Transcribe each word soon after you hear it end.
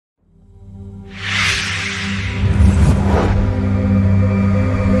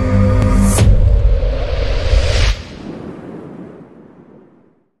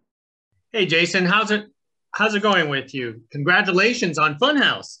Hey Jason, how's it going with you? Congratulations on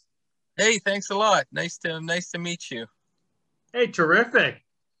Funhouse. Hey, thanks a lot. Nice to meet you. Hey, terrific.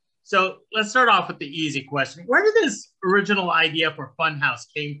 So let's start off with the easy question. Where did this original idea for Funhouse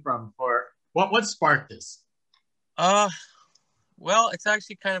came from? For what sparked this? Uh, well, it's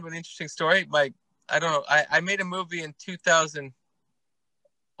actually kind of an interesting story. I don't know. I made a movie in 2000.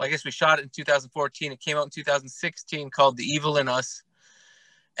 Well, I guess we shot it in 2014. It came out in 2016 called The Evil in Us,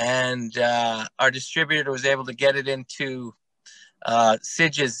 and our distributor was able to get it into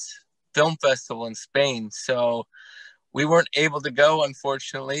Sitges Film Festival in Spain. So we weren't able to go,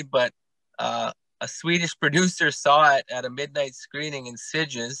 unfortunately, but a Swedish producer saw it at a midnight screening in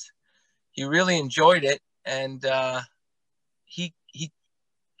Sitges. He really enjoyed it, and he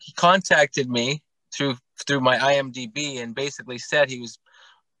contacted me through my IMDb and basically said he was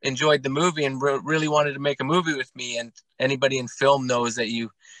enjoyed the movie and really wanted to make a movie with me. And anybody in film knows that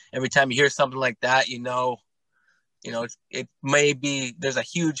you every time you hear something like that, it may be there's a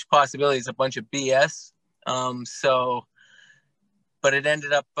huge possibility it's a bunch of BS. So, but it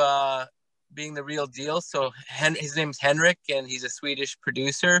ended up being the real deal. So his name's Henrik, and he's a Swedish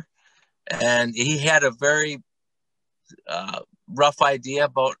producer, and he had a very rough idea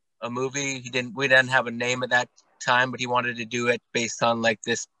about a movie. We didn't have a name at that time, but he wanted to do it based on like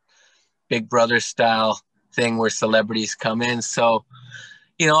this Big Brother style thing where celebrities come in. So,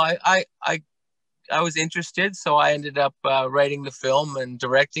 you know, I was interested, so I ended up writing the film and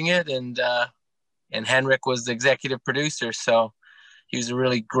directing it, and Henrik was the executive producer. So he was a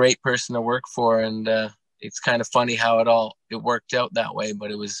really great person to work for, and it's kind of funny how it worked out that way, but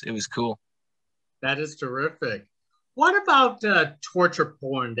it was cool. That is terrific. What about torture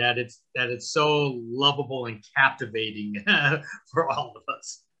porn that it's so lovable and captivating for all of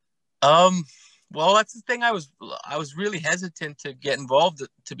us? Um, well, that's the thing. I was really hesitant to get involved,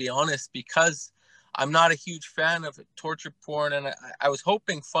 to be honest, because I'm not a huge fan of torture porn, and I was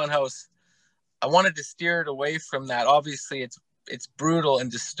hoping Funhouse. I wanted to steer it away from that. Obviously, it's brutal and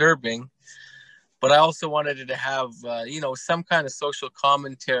disturbing, but I also wanted it to have some kind of social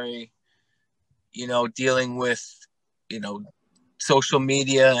commentary. Dealing with social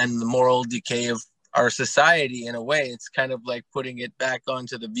media and the moral decay of our society. In a way, it's kind of like putting it back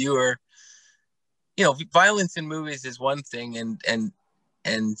onto the viewer. Violence in movies is one thing, and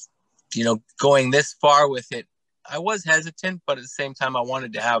going this far with it, I was hesitant, but at the same time I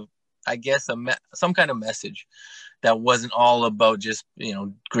wanted to have, I guess, some kind of message that wasn't all about just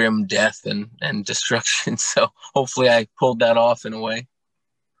grim death and destruction. So hopefully I pulled that off in a way.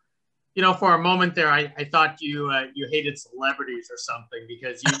 For a moment there, I thought you hated celebrities or something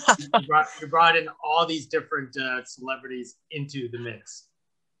because you brought in all these different celebrities into the mix.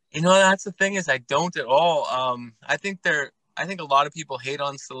 That's the thing, is I don't at all. I think a lot of people hate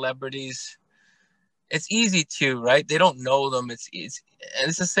on celebrities. It's easy to, right? They don't know them. It's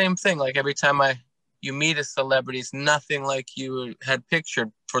the same thing. Like every time you meet a celebrity, it's nothing like you had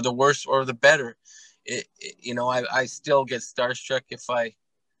pictured, for the worse or the better. I still get starstruck if I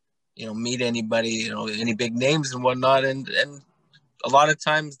meet anybody, any big names and whatnot. And a lot of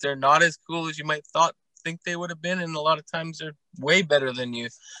times they're not as cool as you might think they would have been. And a lot of times they're way better than you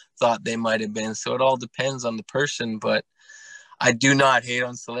thought they might have been. So it all depends on the person, but I do not hate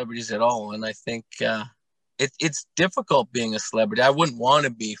on celebrities at all. And I think it's difficult being a celebrity. I wouldn't want to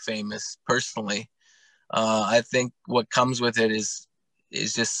be famous personally. I think what comes with it is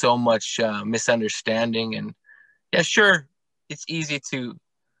just so much misunderstanding. And yeah, sure, it's easy to,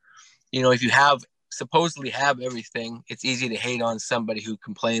 if you supposedly have everything, it's easy to hate on somebody who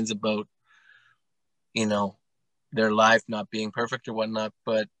complains about, you know, their life not being perfect or whatnot.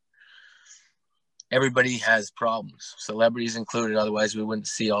 But everybody has problems, celebrities included. Otherwise, we wouldn't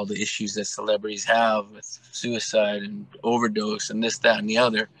see all the issues that celebrities have with suicide and overdose and this, that, and the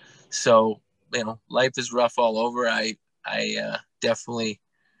other. So, life is rough all over. I definitely,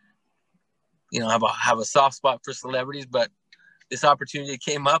 have a soft spot for celebrities, but this opportunity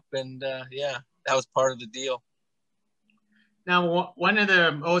came up, and yeah, that was part of the deal. Now, one of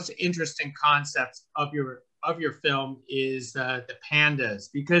the most interesting concepts of your film is the pandas,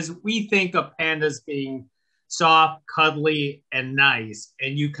 because we think of pandas being soft, cuddly, and nice,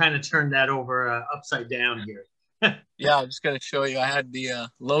 and you kind of turned that over upside down here. Yeah, I'm just going to show you. I had the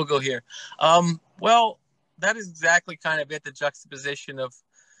logo here. Well, that is exactly kind of it, the juxtaposition of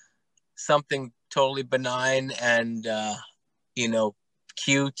something totally benign and,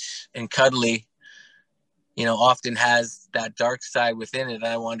 cute and cuddly, often has that dark side within it.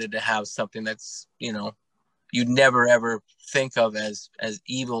 I wanted to have something that's, you'd never ever think of as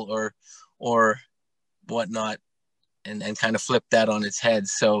evil or whatnot, and kind of flip that on its head.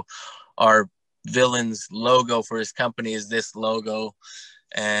 So our villain's logo for his company is this logo,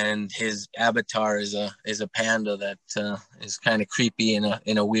 and his avatar is a panda that is kind of creepy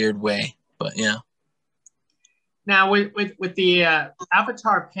in a weird way. But yeah. Now, with the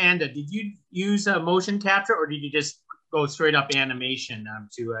Avatar Panda, did you use a motion capture, or did you just go straight up animation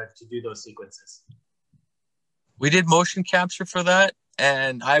to do those sequences? We did motion capture for that,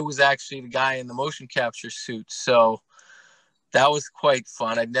 and I was actually the guy in the motion capture suit, so that was quite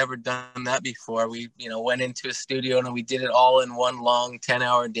fun. I'd never done that before. We, went into a studio and we did it all in one long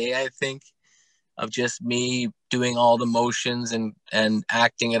 10-hour day, I think, of just me doing all the motions and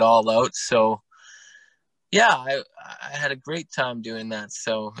acting it all out. So yeah, I had a great time doing that.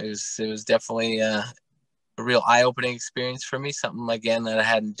 So it was definitely a real eye-opening experience for me. Something again that I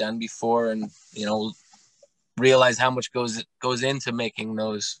hadn't done before, and realize how much goes into making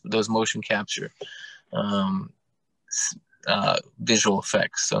those motion capture visual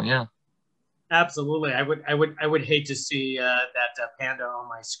effects. So yeah. Absolutely, I would hate to see that panda on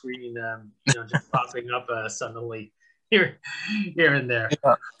my screen, just popping up suddenly here and there.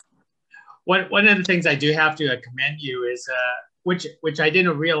 Yeah. One of the things I do have to commend you is, which I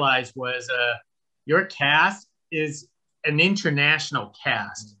didn't realize was your cast is an international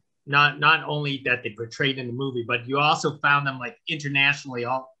cast. Not only that they portrayed in the movie, but you also found them like internationally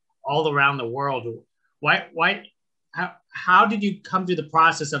all around the world. Why? How did you come to the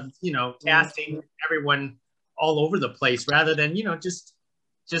process of casting everyone all over the place rather than just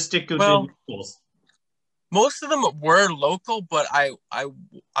stick to the rules? Most of them were local, but I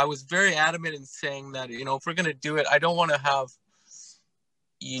was very adamant in saying that if we're gonna do it, I don't want to have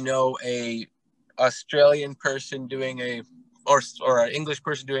a Australian person doing or an English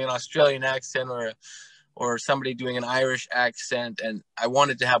person doing an Australian accent or somebody doing an Irish accent, and I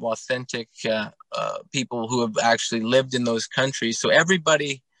wanted to have authentic people who have actually lived in those countries. So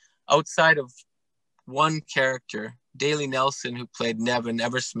everybody outside of one character, Daley Nelson, who played Nevin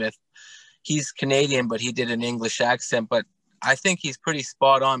Eversmith, he's Canadian, but he did an English accent. But I think he's pretty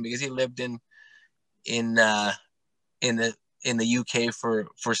spot on because he lived in the UK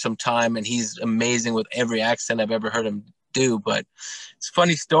for some time, and he's amazing with every accent I've ever heard him do. But it's a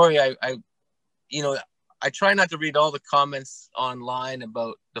funny story. I try not to read all the comments online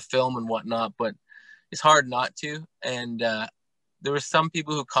about the film and whatnot, but it's hard not to. And there were some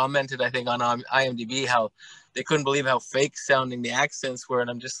people who commented, I think, on IMDb how they couldn't believe how fake sounding the accents were. And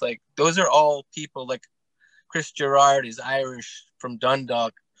I'm just like, those are all people. Like Chris Gerard is Irish from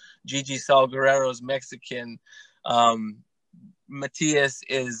Dundalk. Gigi Salguero's Mexican. Matthias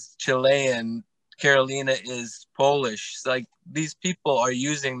is Chilean. Carolina is Polish. It's like these people are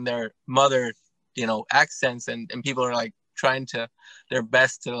using their mother accents, and people are like trying their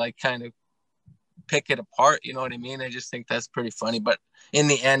best to like kind of pick it apart. You know what I mean? I just think that's pretty funny. But in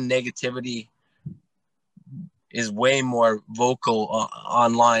the end, negativity is way more vocal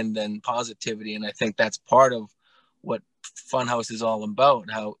online than positivity. And I think that's part of what Funhouse is all about,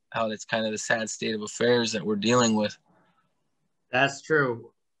 how it's kind of the sad state of affairs that we're dealing with. That's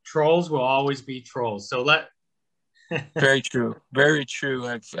true. Trolls will always be trolls. So Very true. Very true.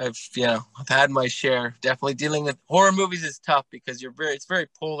 I've had my share. Definitely dealing with horror movies is tough because it's very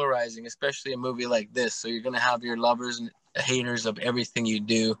polarizing, especially a movie like this. So you're going to have your lovers and haters of everything you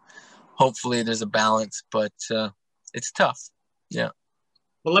do. Hopefully there's a balance, but it's tough. Yeah.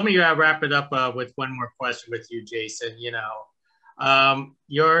 Well, let me wrap it up with one more question with you, Jason.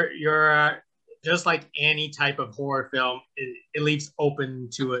 You're just like any type of horror film, it leaves open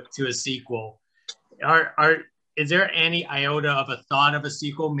to a sequel. Is there any iota of a thought of a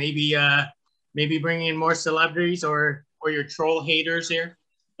sequel? Maybe bringing in more celebrities or your troll haters here?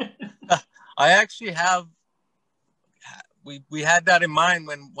 I actually have. We had that in mind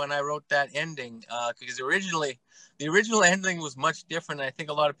when I wrote that ending, because the original ending was much different. I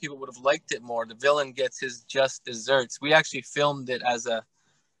think a lot of people would have liked it more. The villain gets his just desserts. We actually filmed it as a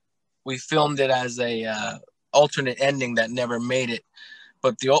alternate ending that never made it.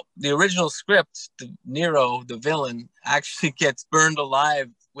 But the original script, Nero, the villain, actually gets burned alive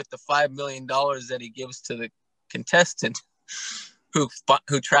with the $5 million that he gives to the contestant who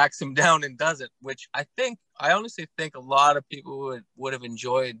tracks him down and does it, which I honestly think a lot of people would have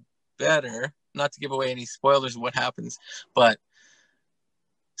enjoyed better. Not to give away any spoilers of what happens, but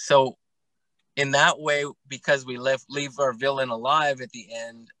so in that way, because we leave our villain alive at the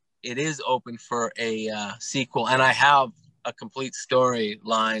end, it is open for a sequel, and I have a complete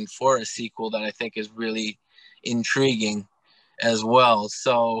storyline for a sequel that I think is really intriguing as well.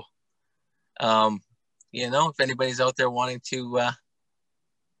 So, if anybody's out there wanting to,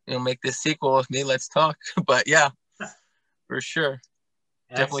 make this sequel with me, let's talk. But yeah, for sure.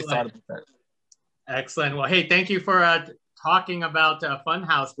 definitely thought Excellent. about that. Excellent. Well, hey, thank you for talking about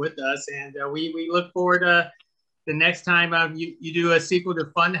Funhouse with us, and we look forward to the next time you do a sequel to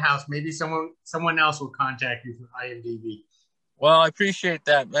Funhouse. Maybe someone else will contact you from IMDb. Well, I appreciate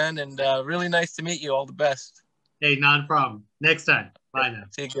that, man, and really nice to meet you. All the best. Hey, non problem. Next time. Bye now.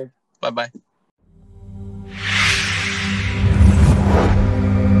 See you good. Bye bye.